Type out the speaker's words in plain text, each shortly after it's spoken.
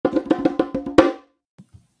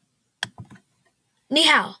Ni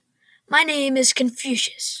hao. My name is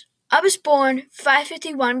Confucius. I was born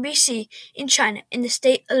 551 BC in China in the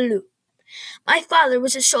state of Lu. My father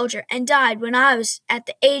was a soldier and died when I was at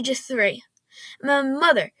the age of 3. My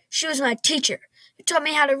mother, she was my teacher, who taught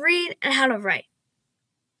me how to read and how to write.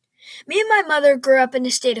 Me and my mother grew up in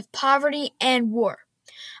a state of poverty and war.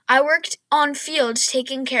 I worked on fields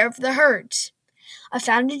taking care of the herds. I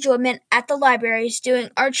found enjoyment at the libraries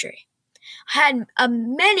doing archery. I had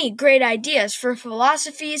many great ideas for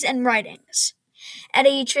philosophies and writings. At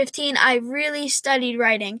age 15, I really studied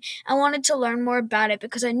writing and wanted to learn more about it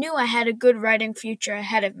because I knew I had a good writing future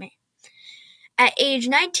ahead of me. At age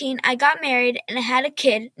 19, I got married and I had a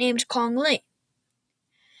kid named Kong Li.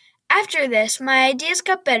 After this, my ideas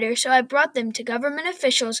got better, so I brought them to government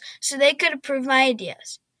officials so they could approve my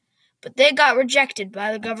ideas. But they got rejected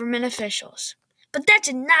by the government officials. But that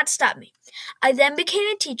did not stop me. I then became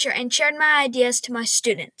a teacher and shared my ideas to my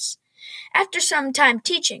students. After some time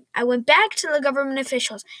teaching, I went back to the government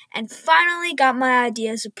officials and finally got my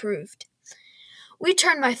ideas approved. We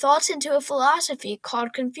turned my thoughts into a philosophy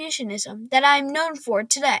called Confucianism that I am known for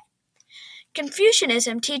today.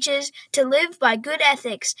 Confucianism teaches to live by good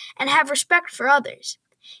ethics and have respect for others.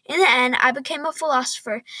 In the end, I became a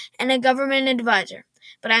philosopher and a government advisor,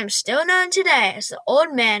 but I am still known today as the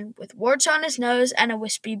old man with warts on his nose and a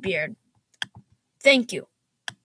wispy beard. Thank you.